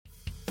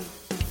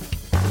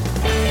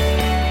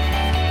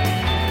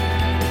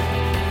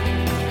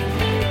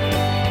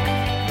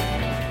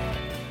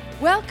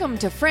Welcome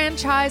to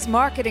Franchise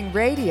Marketing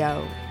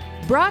Radio,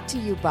 brought to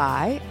you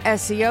by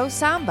SEO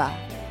Samba.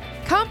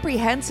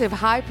 Comprehensive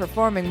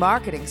high-performing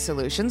marketing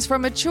solutions for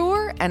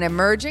mature and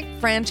emerging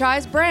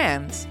franchise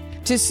brands.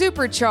 To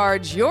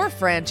supercharge your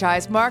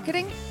franchise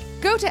marketing,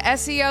 go to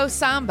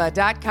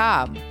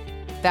SEOSamba.com.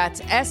 That's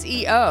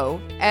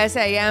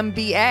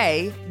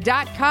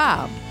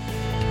SEOSAMBA.com.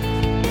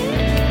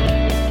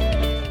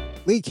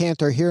 Lee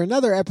Cantor here,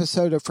 another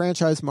episode of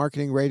Franchise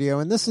Marketing Radio,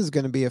 and this is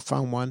going to be a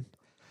fun one.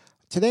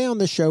 Today on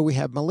the show, we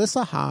have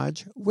Melissa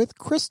Hodge with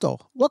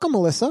Crystal. Welcome,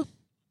 Melissa.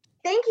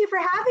 Thank you for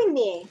having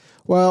me.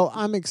 Well,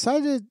 I'm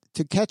excited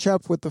to catch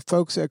up with the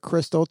folks at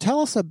Crystal.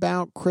 Tell us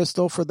about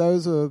Crystal for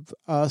those of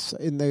us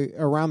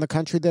around the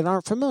country that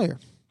aren't familiar.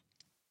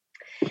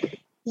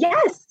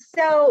 Yes.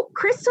 So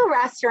Crystal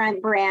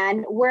Restaurant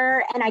Brand,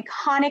 we're an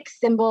iconic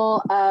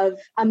symbol of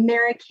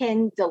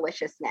American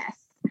deliciousness.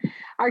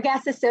 Our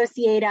guests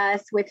associate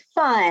us with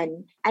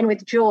fun and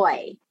with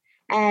joy.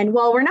 And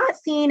while we're not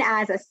seen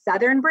as a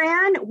Southern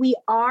brand, we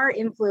are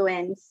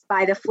influenced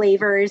by the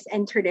flavors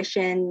and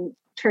traditions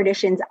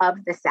of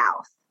the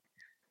South.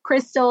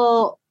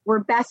 Crystal, we're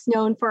best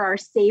known for our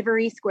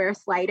savory square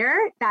slider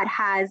that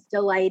has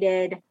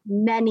delighted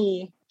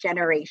many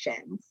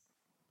generations.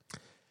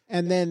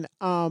 And then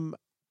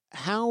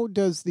how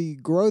does the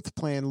growth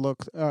plan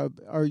look?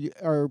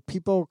 Are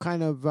people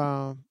kind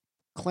of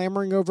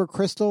clamoring over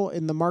Crystal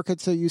in the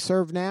markets that you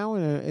serve now?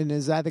 And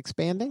is that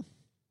expanding?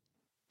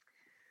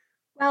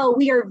 Well,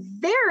 we are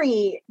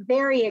very,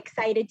 very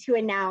excited to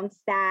announce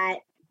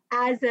that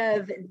as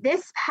of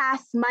this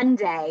past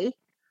Monday,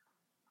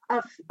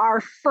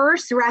 our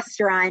first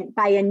restaurant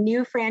by a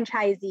new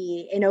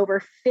franchisee in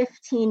over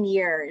 15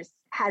 years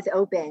has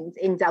opened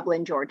in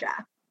Dublin,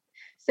 Georgia.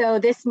 So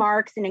this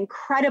marks an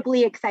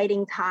incredibly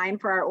exciting time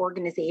for our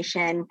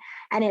organization,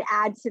 and it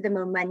adds to the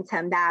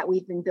momentum that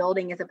we've been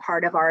building as a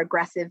part of our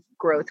aggressive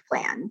growth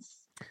plans.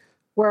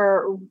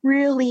 We're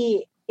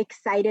really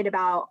excited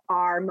about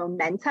our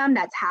momentum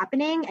that's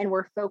happening, and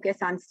we're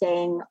focused on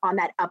staying on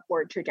that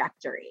upward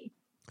trajectory.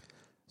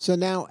 So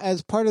now,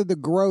 as part of the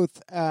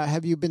growth,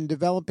 have you been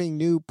developing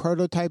new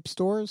prototype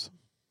stores?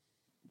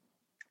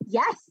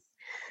 Yes.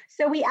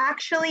 So we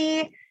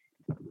actually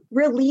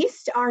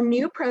released our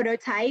new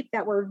prototype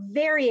that we're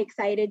very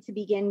excited to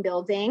begin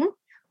building.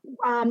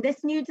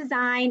 This new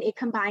design, it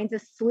combines a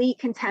sleek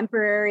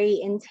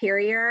contemporary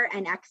interior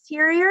and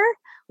exterior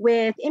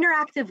with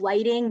interactive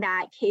lighting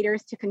that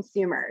caters to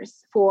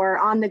consumers for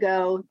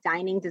on-the-go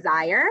dining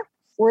desire.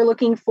 We're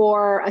looking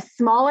for a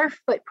smaller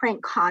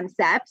footprint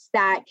concept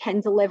that can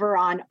deliver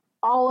on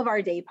all of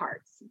our day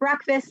parts: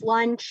 breakfast,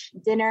 lunch,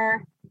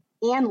 dinner,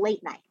 and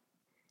late night.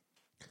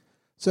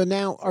 So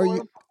now, are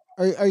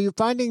you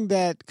finding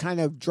that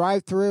kind of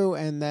drive-through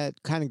and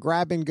that kind of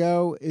grab and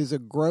go is a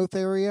growth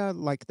area?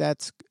 Like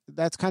that's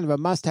kind of a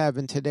must-have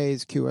in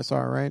today's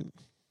QSR, right?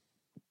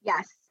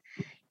 Yes.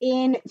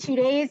 In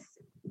today's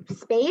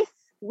space,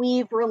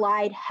 we've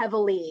relied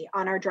heavily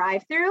on our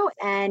drive-through,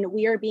 and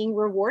we are being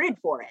rewarded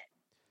for it.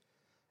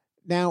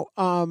 Now,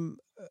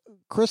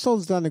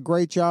 Crystal's done a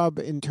great job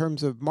in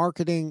terms of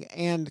marketing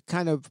and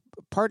kind of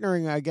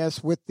partnering, I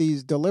guess, with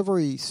these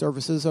delivery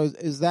services. So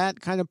is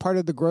that kind of part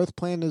of the growth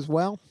plan as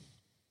well?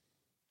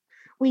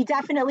 We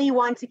definitely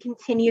want to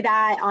continue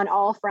that on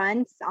all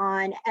fronts.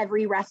 On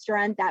every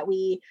restaurant that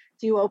we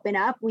do open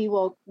up, we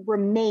will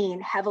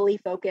remain heavily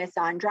focused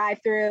on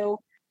drive-through,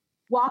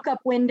 walk-up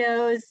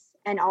windows,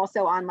 and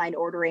also online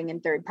ordering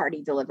and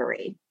third-party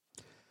delivery.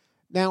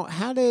 Now,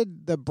 how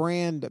did the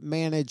brand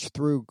manage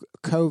through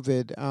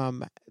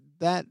COVID?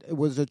 That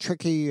was a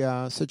tricky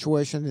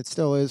situation. It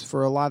still is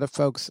for a lot of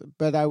folks,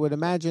 but I would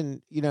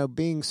imagine,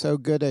 being so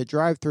good at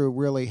drive-through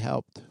really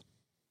helped.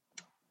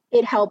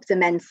 It helped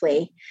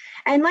immensely.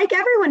 And like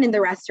everyone in the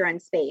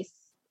restaurant space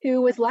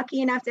who was lucky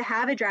enough to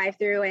have a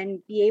drive-through and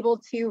be able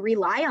to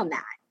rely on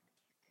that,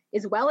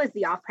 as well as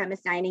the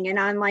off-premise dining and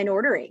online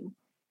ordering.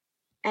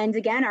 And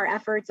again, our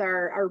efforts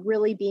are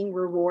really being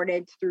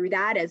rewarded through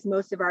that. As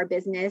most of our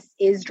business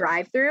is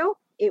drive-through,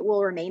 it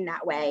will remain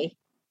that way.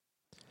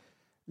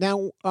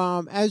 Now,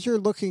 as you're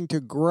looking to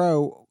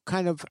grow,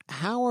 kind of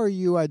how are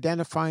you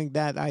identifying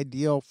that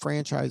ideal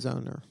franchise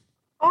owner?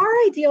 Our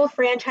ideal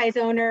franchise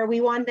owner, we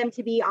want them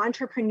to be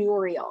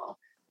entrepreneurial.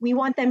 We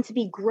want them to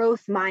be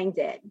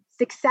growth-minded,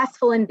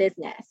 successful in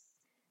business.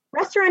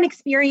 Restaurant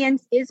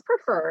experience is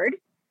preferred.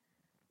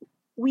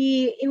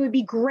 It would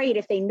be great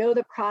if they know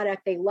the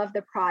product, they love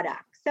the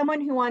product.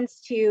 Someone who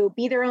wants to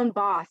be their own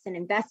boss and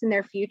invest in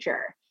their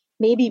future.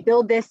 Maybe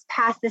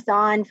pass this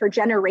on for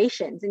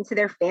generations into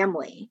their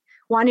family.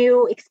 Want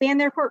to expand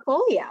their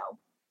portfolio.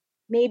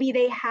 Maybe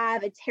they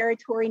have a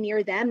territory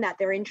near them that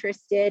they're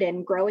interested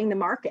in growing the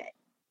market.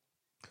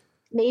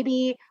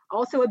 Maybe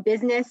also a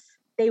business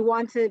they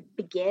want to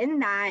begin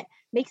that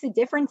makes a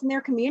difference in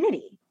their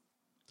community.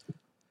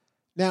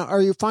 Now,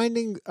 are you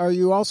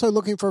also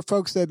looking for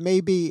folks that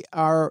maybe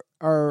are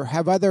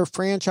have other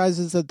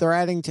franchises that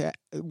they're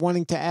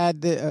wanting to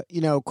add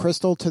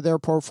Crystal to their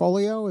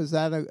portfolio? Is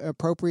that an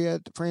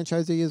appropriate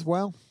franchisee as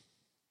well?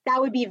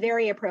 That would be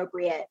very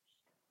appropriate.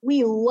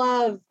 we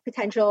love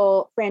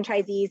potential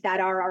franchisees that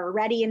are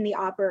already in the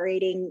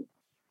operating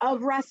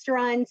of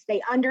restaurants.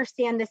 They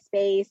understand the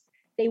space.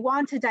 They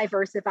want to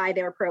diversify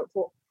their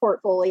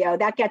portfolio.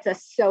 That gets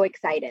us so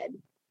excited.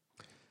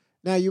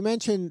 Now, you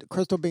mentioned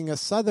Krystal being a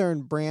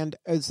Southern brand.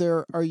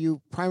 Are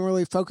you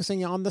primarily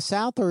focusing on the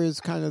South, or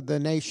is kind of the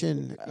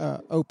nation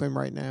open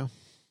right now?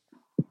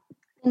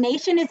 The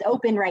nation is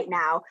open right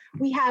now.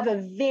 We have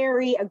a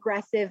very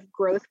aggressive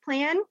growth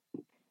plan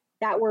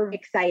that we're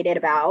excited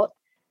about.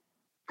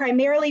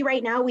 Primarily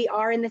right now, we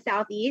are in the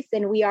Southeast,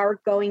 and we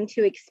are going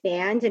to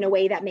expand in a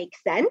way that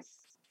makes sense.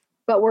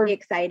 But we're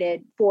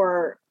excited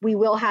we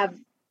will have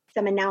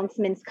some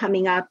announcements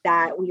coming up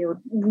that we are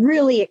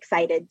really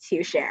excited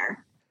to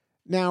share.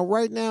 Now,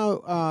 right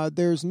now,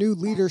 there's new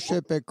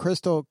leadership at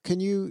Krystal. Can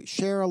you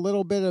share a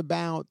little bit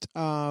about,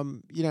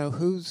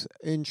 who's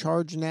in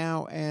charge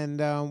now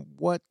and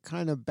what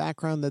kind of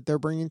background that they're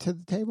bringing to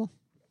the table?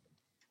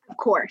 Of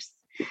course.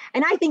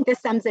 And I think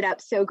this sums it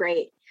up so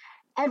great.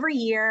 Every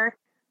year,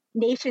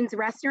 Nation's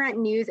restaurant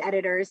news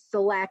editors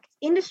select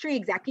industry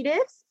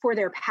executives for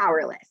their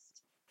power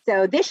list.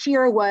 So this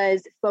year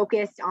was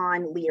focused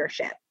on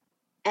leadership.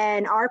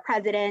 And our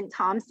president,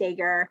 Tom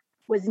Steger,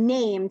 was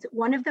named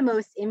one of the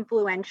most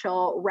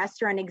influential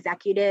restaurant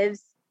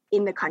executives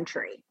in the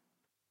country.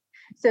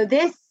 So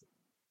this,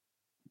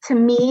 to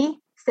me,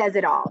 says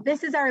it all.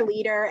 This is our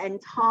leader,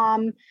 and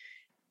Tom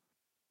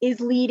is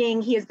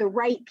leading. He has the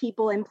right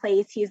people in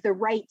place. He has the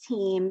right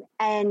team,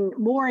 and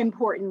more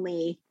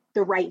importantly,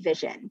 the right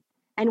vision.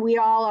 And we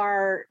all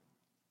are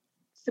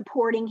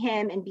supporting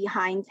him and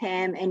behind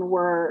him, and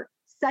we're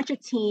such a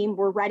team.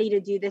 We're ready to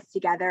do this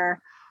together.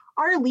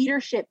 Our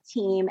leadership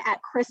team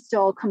at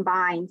Krystal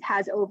combined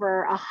has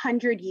over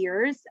 100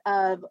 years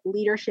of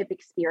leadership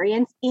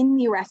experience in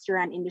the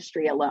restaurant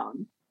industry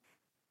alone.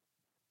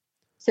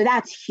 So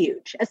that's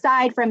huge.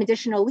 Aside from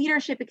additional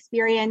leadership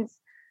experience,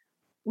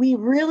 we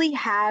really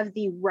have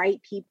the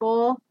right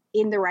people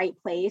in the right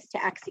place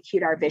to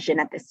execute our vision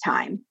at this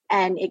time.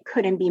 And it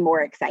couldn't be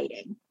more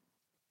exciting.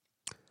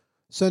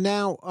 So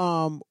now,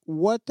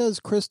 what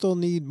does Krystal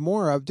need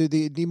more of? Do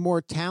they need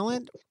more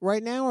talent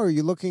right now? Or are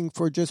you looking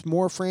for just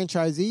more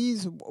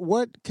franchisees?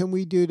 What can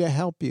we do to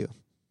help you?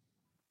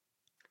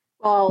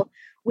 Well,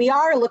 we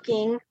are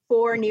looking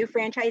for new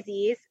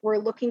franchisees. We're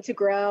looking to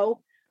grow.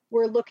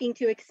 We're looking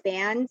to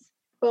expand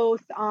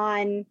both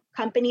on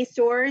company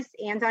stores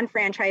and on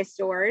franchise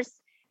stores.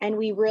 And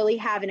we really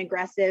have an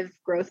aggressive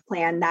growth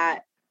plan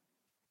that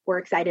we're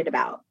excited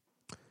about.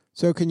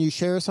 So can you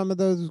share some of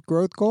those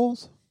growth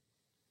goals?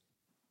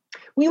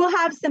 We will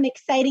have some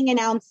exciting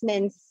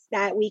announcements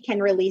that we can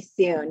release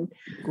soon.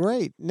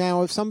 Great.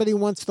 Now, if somebody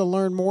wants to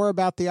learn more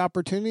about the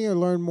opportunity or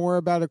learn more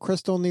about a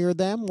Krystal near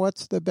them,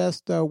 what's the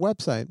best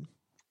website?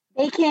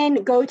 They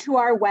can go to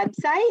our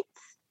website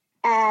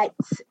at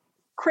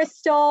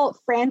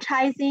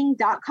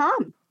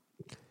krystalfranchising.com.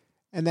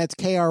 And that's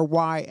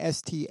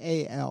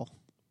Krystal.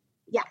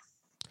 Yes.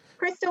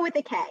 Krystal with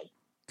a K.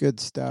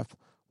 Good stuff.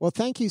 Well,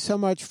 thank you so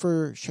much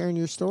for sharing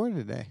your story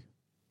today.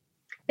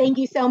 Thank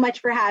you so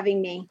much for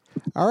having me.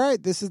 All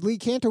right. This is Lee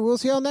Cantor. We'll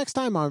see you all next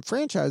time on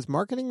Franchise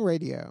Marketing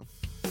Radio.